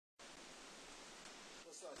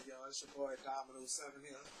It's your boy Dominoes 7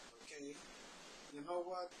 here. Okay. You know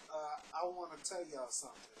what? I want to tell y'all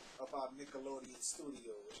something about Nickelodeon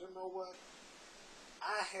Studios. You know what?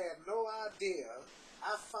 I had no idea.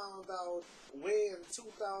 I found out way in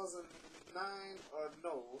 2009 or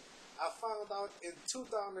no. I found out in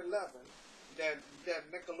 2011 that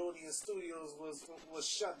Nickelodeon Studios was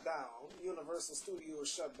shut down. Universal Studios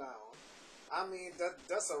shut down. I mean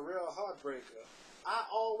that's a real heartbreaker. I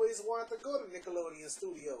always wanted to go to Nickelodeon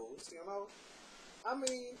Studios, you know. I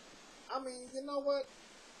mean, you know what?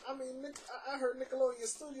 I heard Nickelodeon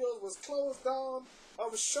Studios was closed down.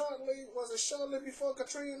 Was it shortly before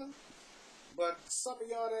Katrina? But some of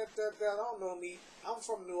y'all that don't know me, I'm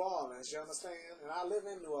from New Orleans. You understand? And I live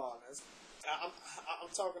in New Orleans. I'm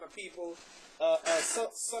talking to people.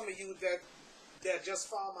 Some of you that just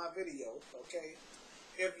found my video. Okay,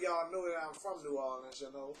 if y'all know that I'm from New Orleans,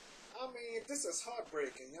 you know. I mean, this is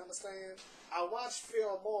heartbreaking, you understand? I watched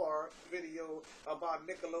Phil Moore video about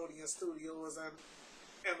Nickelodeon Studios and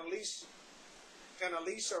Alicia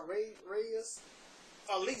Reyes.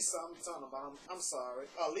 Elisa, I'm talking about. I'm sorry,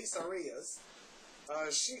 Elisa Reyes.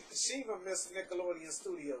 She even missed Nickelodeon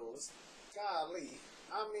Studios. Golly,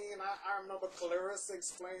 I mean, I remember Clarissa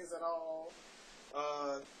Explains It All.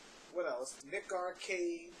 What else? Nick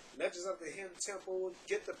Arcade, Legends of the Hidden Temple,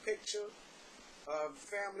 Get the Picture.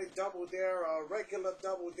 Family Double Dare, regular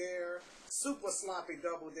Double Dare, super sloppy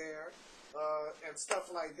Double Dare, and stuff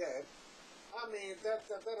like that. I mean, that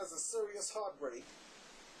is a serious heartbreak.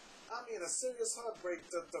 I mean, a serious heartbreak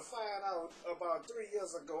to find out about 3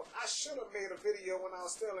 years ago. I should have made a video when I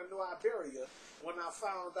was still in New Iberia when I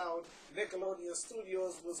found out Nickelodeon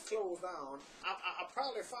Studios was closed down. I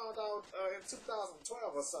probably found out in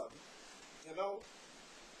 2012 or something, you know.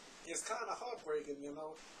 It's kind of heartbreaking, you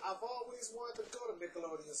know. I've always wanted to go to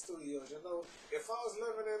Nickelodeon Studios, you know. If I was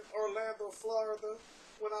living in Orlando, Florida,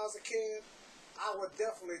 when I was a kid, I would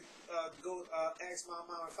definitely go ask my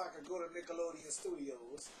mom if I could go to Nickelodeon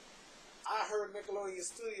Studios. I heard Nickelodeon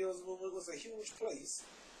Studios was a huge place,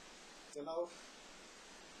 you know.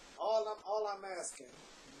 All I'm asking,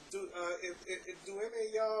 do any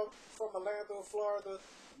of y'all from Orlando, Florida,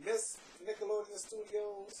 miss Nickelodeon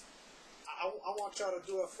Studios? I want y'all to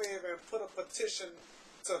do a favor and put a petition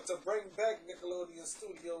to bring back Nickelodeon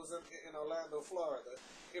Studios in Orlando, Florida.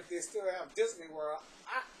 If they still have Disney World,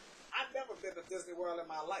 I've never been to Disney World in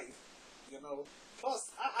my life, you know. Plus,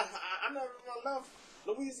 I never even left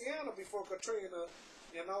Louisiana before Katrina,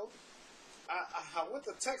 you know. I went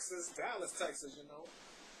to Texas, Dallas, Texas, you know.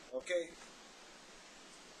 Okay.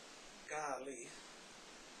 Golly.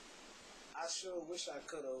 I sure wish I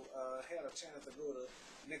could have had a chance to go to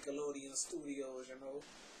Nickelodeon Studios, you know,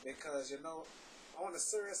 because, you know, on the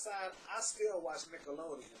serious side, I still watch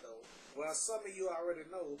Nickelodeon, though. Well, some of you already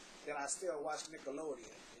know that I still watch Nickelodeon,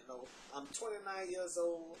 you know. I'm 29 years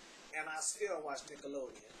old, and I still watch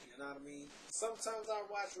Nickelodeon, you know what I mean? Sometimes I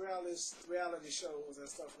watch reality shows and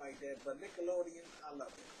stuff like that, but Nickelodeon, I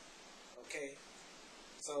love it, okay?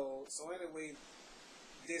 So anyway,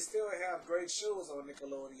 they still have great shows on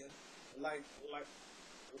Nickelodeon.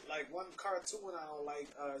 Like one cartoon I don't like,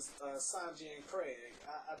 Sanjay and Craig.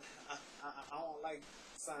 I don't like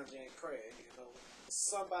Sanjay and Craig. You know,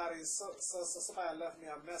 somebody left me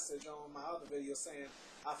a message on my other video saying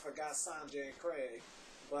I forgot Sanjay and Craig,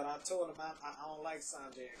 but I told him I don't like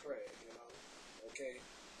Sanjay and Craig. You know, okay.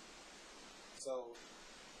 So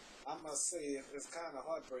I must say it's kind of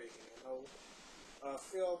heartbreaking. You know,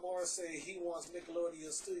 Phil Moore said he wants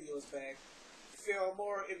Nickelodeon Studios back. Phil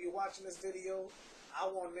Moore, if you're watching this video, I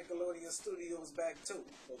want Nickelodeon Studios back too,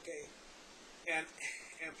 okay? And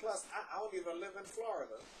plus, I don't even live in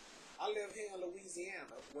Florida. I live here in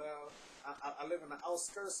Louisiana. Well, I live in the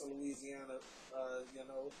outskirts of Louisiana, you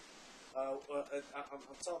know. I'm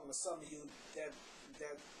talking to some of you that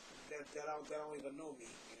don't even know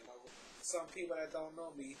me, you know. Some people that don't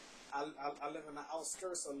know me, I live in the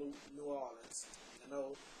outskirts of New Orleans, you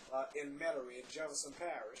know, in Metairie, in Jefferson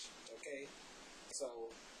Parish, okay? So,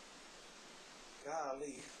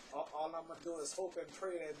 golly, all I'm gonna do is hope and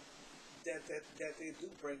pray that they do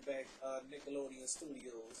bring back Nickelodeon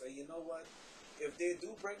Studios. And you know what? If they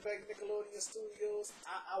do bring back Nickelodeon Studios,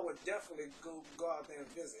 I would definitely go out there and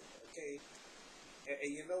visit. Okay.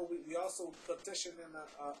 And you know, we also petitioning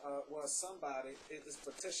somebody is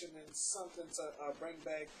petitioning something to bring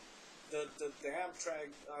back the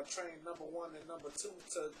Amtrak train number 1 and number 2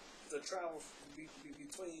 to travel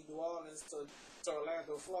between New Orleans to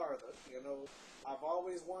Orlando, Florida. You know, I've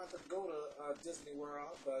always wanted to go to Disney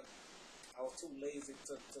World, but I was too lazy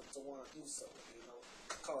to want to do so. You know,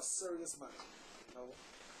 it costs serious money. You know,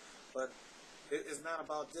 but It's not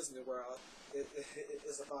about Disney World.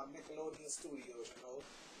 It's about Nickelodeon Studios. You know,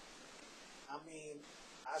 I mean,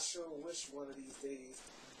 I sure wish one of these days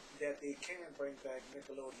that they can bring back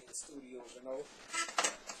Nickelodeon Studios. You know,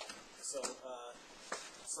 so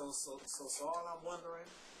so all I am wondering,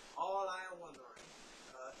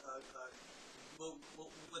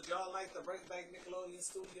 would y'all like to bring back Nickelodeon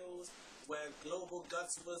Studios where Global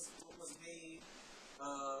Guts was made?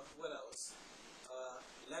 What else?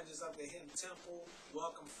 Legends of the Hidden Temple,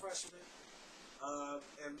 Welcome Freshmen,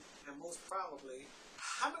 and most probably,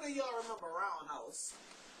 how many of y'all remember Roundhouse?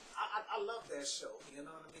 I love that show. You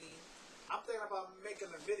know what I mean? I'm thinking about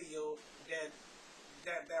making a video that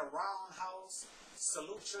Roundhouse,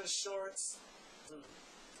 Salute Your Shorts,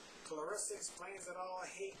 Clarissa Explains It All,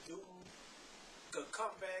 Hey Dude, could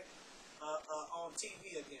come back on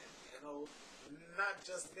TV again. You know, not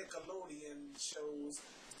just Nickelodeon shows.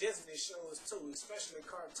 Disney shows too, especially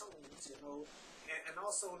cartoons, you know, and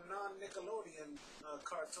also non-Nickelodeon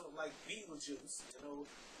cartoons like Beetlejuice, you know,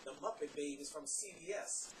 the Muppet Babies from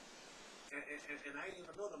CBS, and I didn't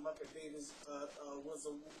even know the Muppet Babies was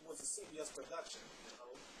a CBS production, you know.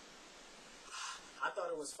 I thought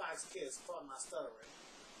it was Fox Kids. Pardon my stuttering,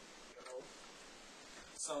 you know.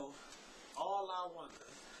 So all I wonder,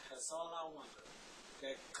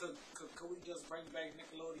 that could we just bring back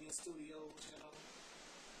Nickelodeon Studios, you know?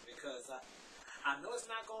 Because I know it's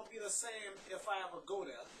not going to be the same if I ever go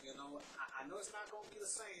there, you know. I know it's not going to be the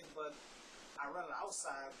same, but I'd rather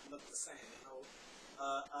outside look the same, you know.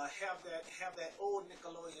 Have that old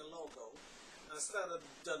Nickelodeon logo instead of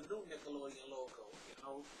the new Nickelodeon logo, you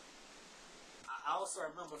know. I also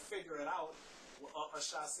remember Figure It Out, or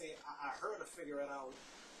should I say, I heard of Figure It Out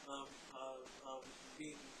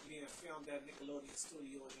being filmed at Nickelodeon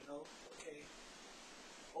Studios, you know, okay.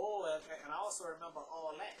 Oh, and I also remember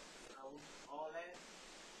All That, you know, All That,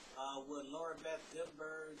 with Laura Beth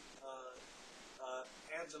Denberg,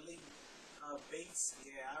 Angelique Bates,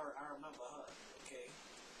 yeah, I remember her, okay.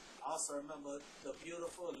 I also remember the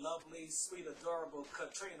beautiful, lovely, sweet, adorable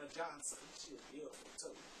Katrina Johnson. She was beautiful,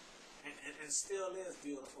 too, and still is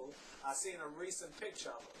beautiful. I seen a recent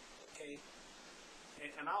picture of her, okay,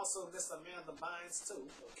 and also Miss Amanda Bynes, too,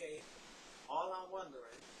 okay. All I'm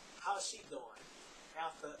wondering, how's she doing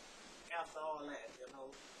after all that, you know?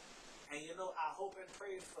 And you know, I hope and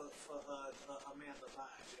pray for Amanda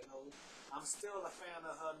Bynes, you know. I'm still a fan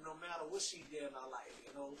of her no matter what she did in her life, you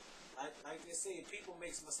know. Like they say, people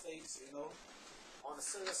make mistakes, you know. On the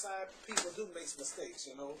serious side, people do make mistakes,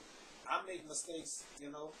 you know. I make mistakes, you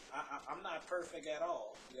know. I'm not perfect at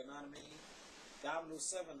all, you know what I mean? Dominoes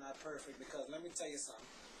 7 not perfect, because let me tell you something.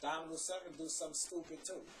 Dominoes 7 do something stupid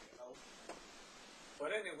too, you know.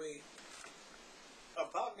 But anyway,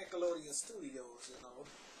 about Nickelodeon Studios, you know,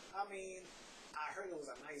 I mean, I heard it was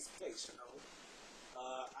a nice place, you know.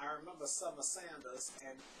 I remember Summer Sanders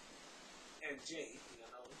and Jay, you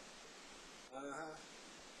know.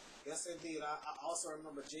 Yes, indeed. I also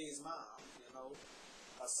remember Jay's mom, you know,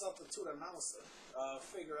 a substitute announcer,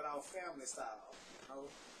 Figure It Out Family Style, you know.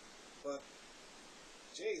 But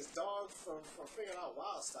Jay's dog from Figure It Out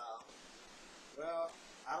Wild Style, well,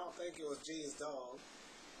 I don't think it was Jay's dog.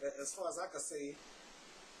 As far as I could see,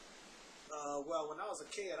 well, when I was a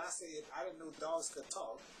kid, I said I didn't know dogs could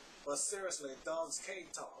talk, but seriously, dogs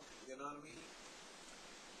can't talk. You know what I mean?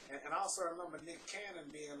 And I also remember Nick Cannon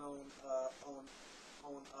being on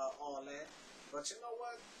All That. But you know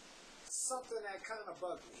what? Something that kind of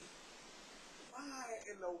bugged me. Why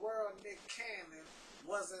in the world Nick Cannon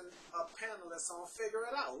wasn't a panelist on Figure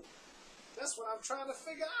It Out? That's what I'm trying to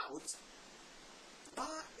figure out.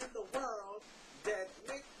 Why in the world that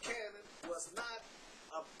Nick Cannon was not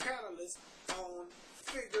a panelist on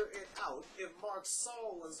Figure It Out if Mark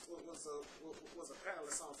Saul was a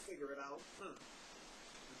panelist on Figure It Out?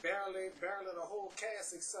 Barely the whole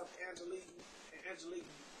cast except Angelique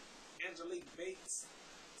Bates,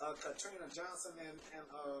 Katrina Johnson, and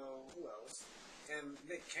who else? And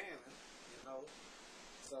Nick Cannon, you know.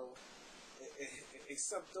 So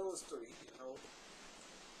except those three, you know.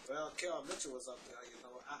 Well, Cal Mitchell was up there, you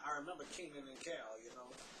know. I remember Keenan and Cal, you know.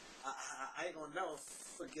 I ain't gonna never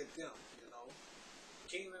forget them, you know.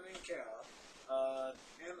 Keenan and Cal. I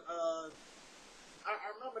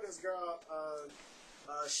remember this girl,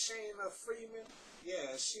 Shayna Freeman.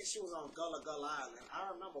 Yeah, she was on Gullah Island.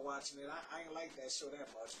 I remember watching it. I ain't like that show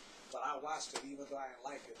that much, but I watched it even though I didn't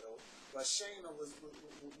like it though. But Shayna was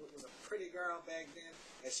a pretty girl back then,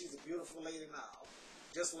 and she's a beautiful lady now.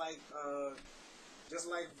 Just like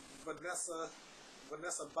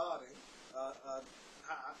Vanessa Body.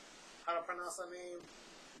 How to pronounce her name?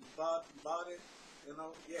 Body. You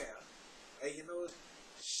know, yeah. And you know,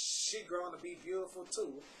 she she grown to be beautiful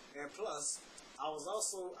too. And plus, I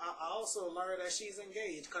also learned that she's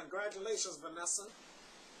engaged. Congratulations, Vanessa.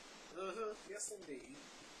 Yes, indeed.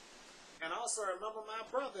 And also remember my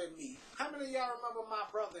brother and me. How many of y'all remember my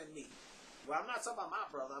brother and me? Well, I'm not talking about my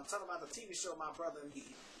brother. I'm talking about the TV show My Brother and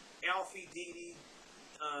Me. Alfie, Dee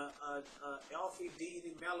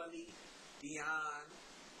Dee, Melanie, Dion.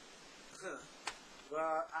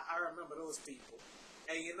 Well, I remember those people.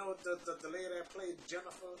 And you know the lady that played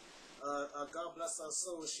Jennifer, God bless her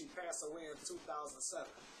soul, she passed away in 2007.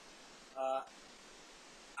 I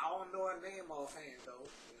don't know her name offhand though,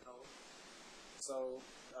 you know. So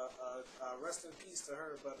rest in peace to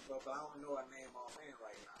her, but I don't know her name offhand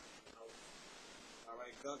right now. You know. All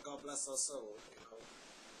right, God bless her soul. You know.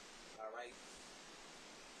 All right.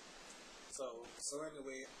 So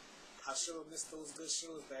anyway, I sure missed those good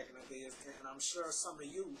shows back in the days, and I'm sure some of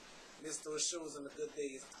you missed those shows in the good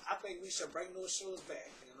days. I think we should bring those shows back.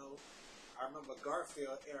 You know, I remember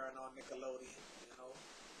Garfield airing on Nickelodeon. You know,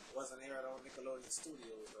 it wasn't aired on Nickelodeon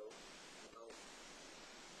Studios though.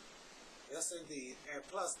 Yes, indeed. And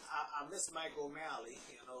plus, I miss Mike O'Malley,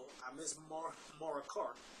 you know. I miss Maura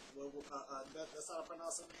Clark. That's how I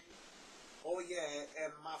pronounce her name? Oh, yeah,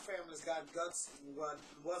 and My Family's Got Guts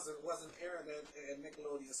wasn't aired at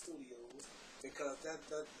Nickelodeon Studios because that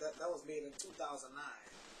was made in 2009,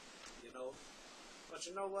 you know. But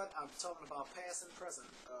you know what? I'm talking about past and present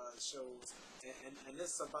shows, and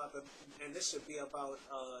this is and this should be about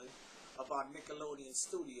Nickelodeon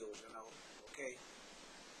Studios, you know, okay?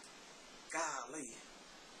 Golly.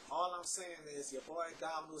 All I'm saying is your boy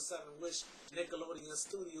Dominoes 7 wish Nickelodeon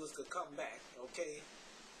Studios could come back, okay?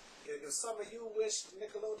 If some of you wish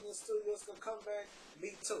Nickelodeon Studios could come back,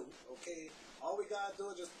 me too, okay? All we gotta do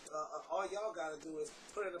is all y'all gotta do is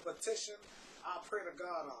put in a petition. I'll pray to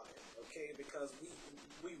God on it, okay? Because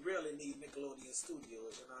we really need Nickelodeon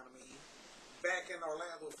Studios, you know what I mean? Back in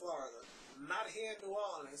Orlando, Florida. Not here in New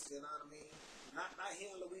Orleans, you know what I mean? Not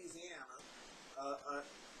here in Louisiana.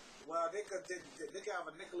 Well, they could have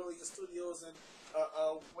a Nickelodeon Studios in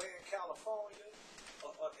way in California,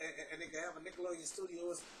 and they could have a Nickelodeon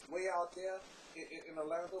Studios way out there in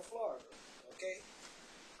Orlando, Florida. Okay,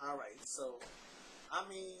 all right. So, I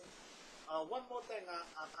mean, one more thing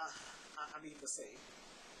I need to say.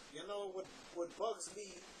 You know what bugs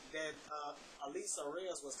me that Alisa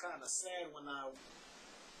Reyes was kind of sad when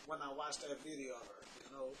I watched that video of her. You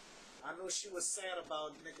know, I know she was sad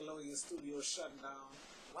about Nickelodeon Studios shutting down.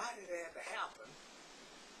 Why did that have to happen?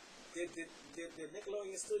 Did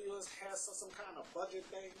Nickelodeon Studios have some kind of budget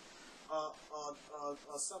thing or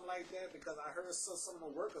something like that? Because I heard some of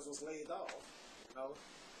the workers was laid off, you know.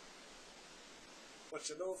 But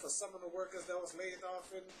you know, for some of the workers that was laid off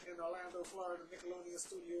in Orlando, Florida, Nickelodeon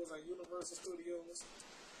Studios and Universal Studios,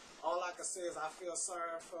 all I can say is I feel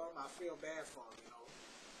sorry for them, I feel bad for them, you know.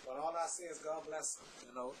 But all I say is God bless them,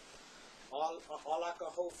 you know. All I can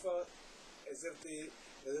hope for is if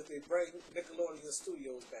they bring Nickelodeon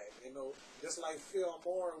Studios back, you know, just like Phil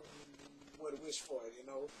Moore would wish for it, you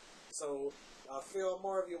know. So, Phil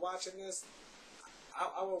Moore, if you're watching this,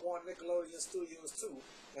 I would want Nickelodeon Studios too.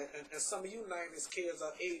 And some of you 90s kids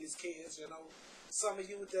or 80s kids, you know, some of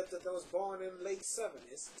you that was born in late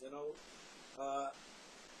 70s, you know. I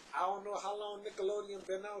don't know how long Nickelodeon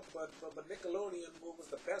been out, but Nickelodeon was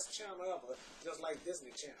the best channel ever, just like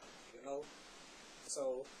Disney Channel, you know.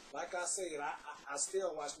 So, like I said, I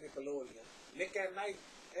still watch Nickelodeon. Nick at Night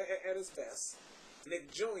at his best. Nick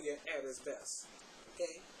Jr. at his best.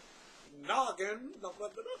 Okay? Noggin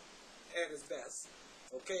at his best.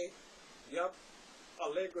 Okay? Yup.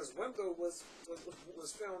 Allegra's Window was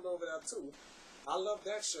filmed over there too. I love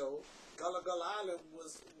that show. Gullah Gullah Island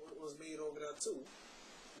was made over there too.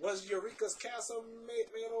 Was Eureka's Castle made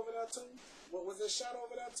over there too? Was it shot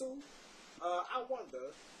over there too? I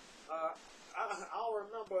wonder. I'll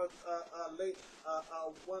remember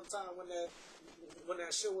one time when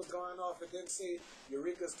that show was going off, it didn't say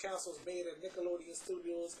Eureka's Castle was made at Nickelodeon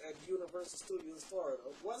Studios at Universal Studios, Florida.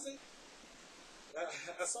 Was it?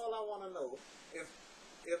 That's all I want to know.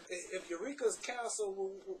 If Eureka's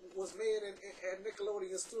Castle was made at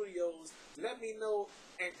Nickelodeon Studios, let me know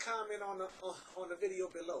and comment on the video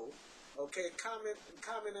below. Okay, comment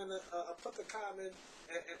and put the comment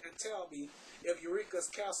and tell me if Eureka's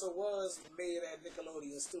Castle was made at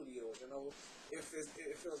Nickelodeon Studios. You know, if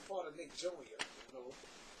it was part of Nick Jr. You know.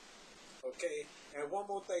 Okay, and one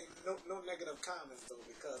more thing, no negative comments though,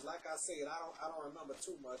 because like I said, I don't remember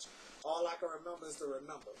too much. All I can remember is to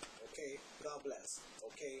remember. Okay, God bless.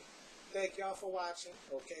 Okay, thank y'all for watching.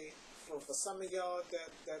 Okay, for some of y'all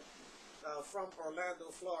that from Orlando,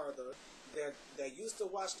 Florida, that used to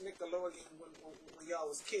watch Nickelodeon when y'all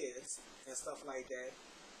was kids and stuff like that,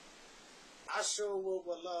 I sure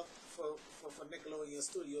would love for Nickelodeon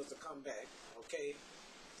Studios to come back. Okay,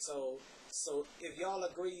 so if y'all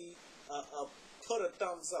agree, put a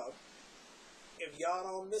thumbs up. If y'all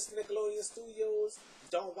don't miss Nickelodeon Studios,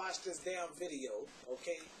 don't watch this damn video.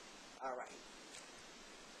 Okay, all right.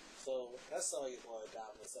 So that's all your boy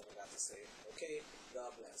Dominoes got to say. Okay,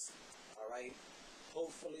 God bless. All right.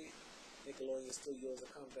 Hopefully, Nickelodeon Studios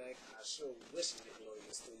will come back. I sure wish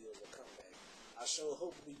Nickelodeon Studios will come back. I sure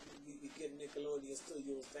hope we get Nickelodeon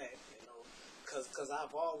Studios back, you know, cause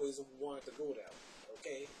I've always wanted to go there.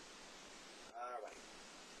 Okay. All right.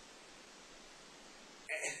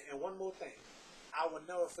 And one more thing, I will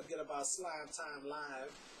never forget about Slime Time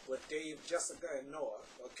Live with Dave, Jessica, and Noah.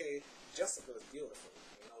 Okay, Jessica is beautiful,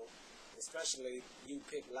 you know, especially You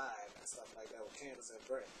Pick Live and stuff like that with Candace and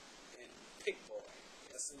Brett and Pick Boy.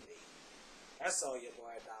 Yes, indeed. That's all your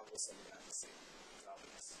boy Don Wilson got to say.